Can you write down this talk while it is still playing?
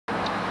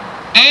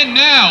And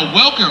now,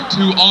 welcome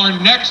to our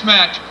next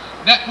match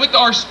with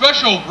our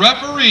special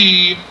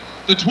referee,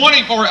 the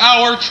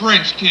 24-hour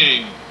Trench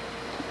King.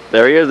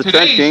 There he is, the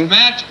Trench King. Today's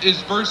match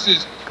is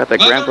versus Got that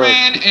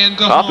Leatherman and the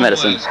cough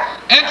Homeless. medicine.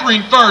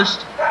 Entering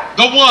first,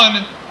 the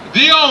one,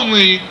 the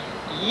only,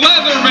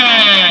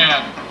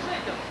 Leatherman.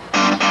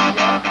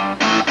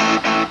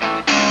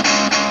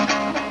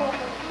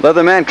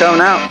 Leatherman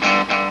coming out.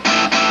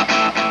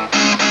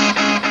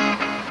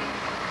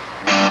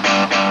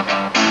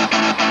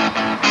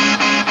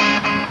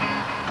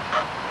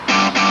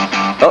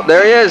 Oh,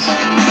 there he is.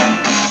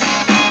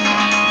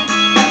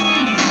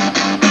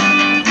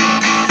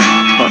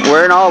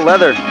 Wearing all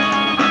leather,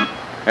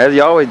 as he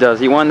always does.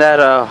 He won that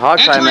hog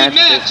tie match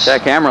with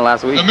Jack Hammer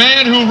last week. The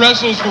man who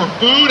wrestles for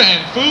food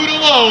and food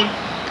alone,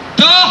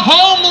 the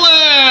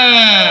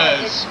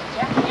Homeless.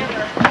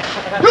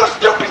 You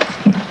stupid!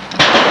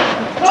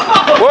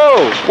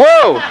 Whoa,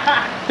 whoa!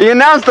 He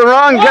announced the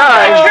wrong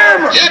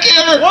guy. Jack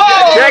Hammer!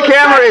 Jack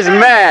Hammer is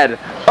mad.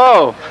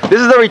 Oh, this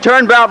is the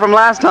return bout from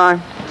last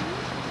time.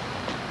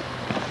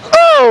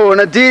 Oh,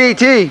 and a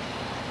DDT.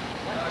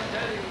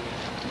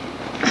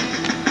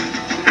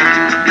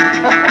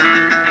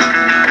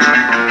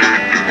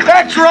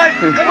 That's right!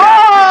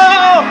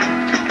 Oh!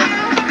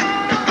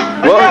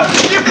 Whoa.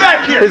 Get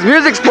back here! His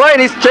music's playing,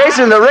 he's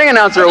chasing the ring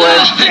announcer away.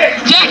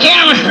 Jack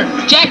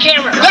Hammer! Jack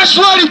Hammer! That's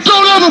right, and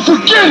don't ever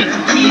forget it!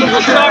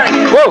 I'm sorry.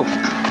 Whoa!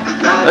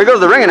 There goes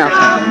the ring announcer.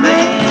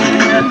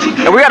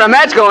 And we got a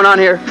match going on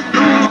here.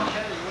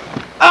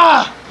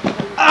 Oh.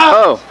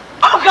 Oh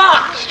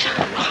gosh!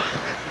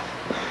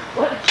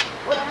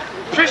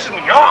 Pissing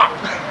me off!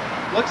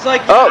 Looks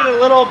like you Oh, did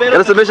a little bit got a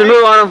of submission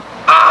move on him.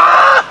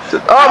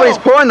 Oh, but he's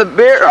pouring the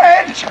beer.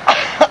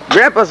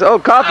 Grandpa's,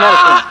 cough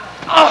medicine.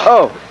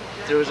 Oh.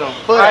 There was a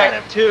foot on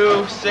him.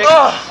 2, 6.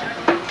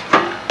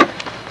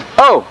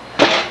 Oh.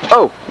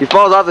 Oh, he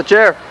falls off the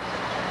chair.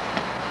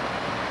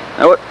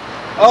 Now what?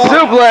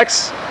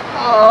 Suplex.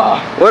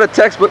 What a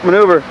textbook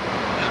maneuver.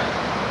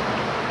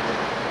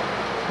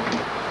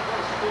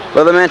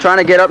 Leatherman trying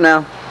to get up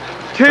now.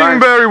 King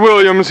Barry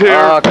Williams here.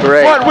 Oh,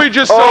 great. What we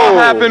just saw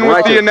happen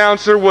with the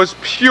announcer was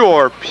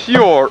pure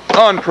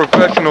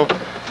unprofessional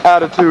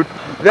attitude.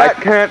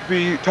 That can't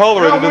be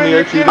tolerated in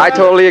the HCW. I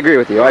totally agree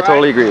with you. I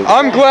totally agree with you.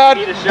 I'm glad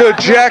the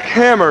Jack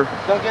Hammer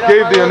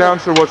gave the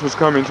announcer what was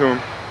coming to him.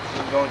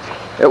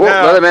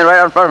 Leatherman right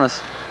out in front of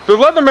us. The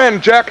Leatherman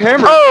and Jack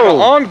Hammer is an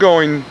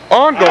ongoing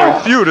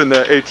feud in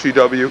the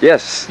HCW.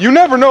 Yes. You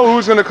never know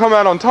who's going to come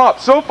out on top.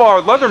 So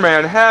far,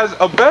 Leatherman has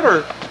a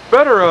better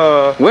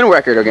win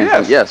record against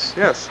him. Yes.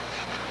 Yes.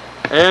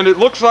 And it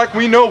looks like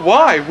we know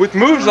why. With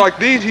moves like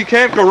these, he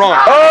can't go wrong.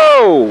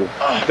 Oh!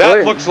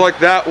 That looks like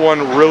that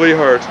one really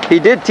hurt. He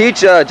did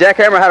teach Jack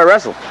Hammer how to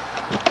wrestle.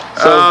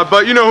 So,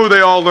 but you know who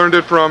they all learned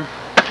it from?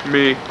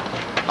 Me.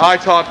 I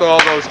taught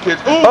all those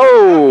kids.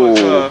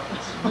 Oh!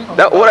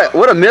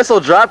 What a missile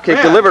drop kick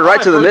delivered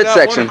right to the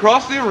midsection.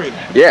 Across the arena.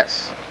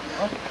 Yes.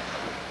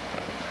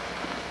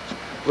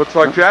 Looks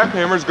like Jack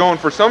Hammer's going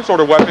for some sort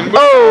of weapon.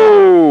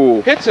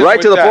 Oh! Hits him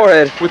right to the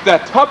forehead. With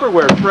that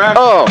Tupperware trash.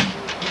 Oh!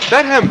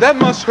 That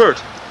must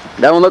hurt.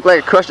 That one looked like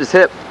it crushed his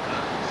hip.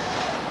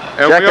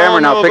 And Jack Hammer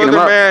now picking him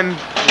up. Leatherman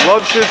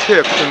loves his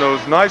hips and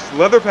those nice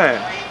leather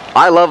pants.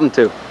 I love them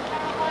too.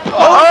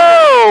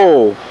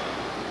 Oh!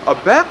 A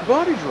back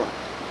body drop.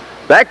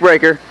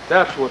 Backbreaker.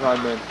 That's what I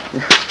meant.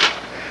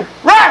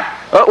 Ref!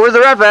 Oh, where's the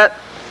ref at?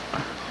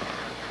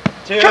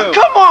 2.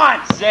 Come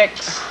on!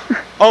 6.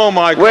 Oh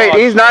my God. Wait,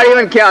 he's not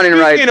even counting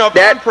right.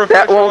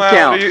 That won't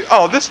count.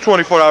 Oh, this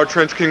 24-hour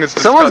Trench King is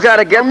disgusting. Someone's got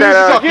to get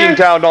that sucking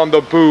down on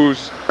the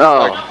booze.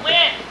 Oh.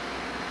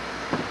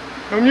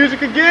 No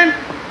music again?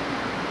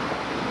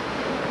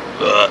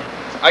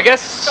 I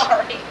guess.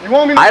 Sorry. You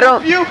want me to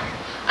help you?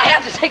 I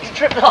have to take a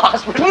trip to the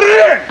hospital. Put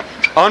it in!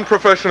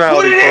 Unprofessionality,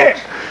 Put it in!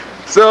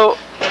 folks. So,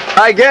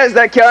 I guess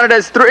that counted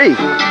as 3.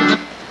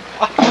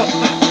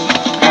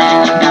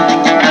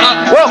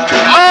 Whoa!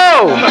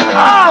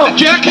 Oh!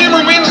 Jack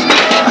Hammer wins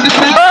this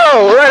match.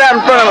 Oh! Right out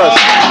in front of us.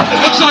 It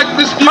looks like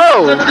this feud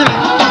Oh! is never gonna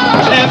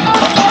end.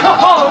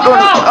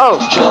 Oh!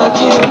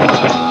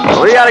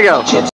 We gotta go.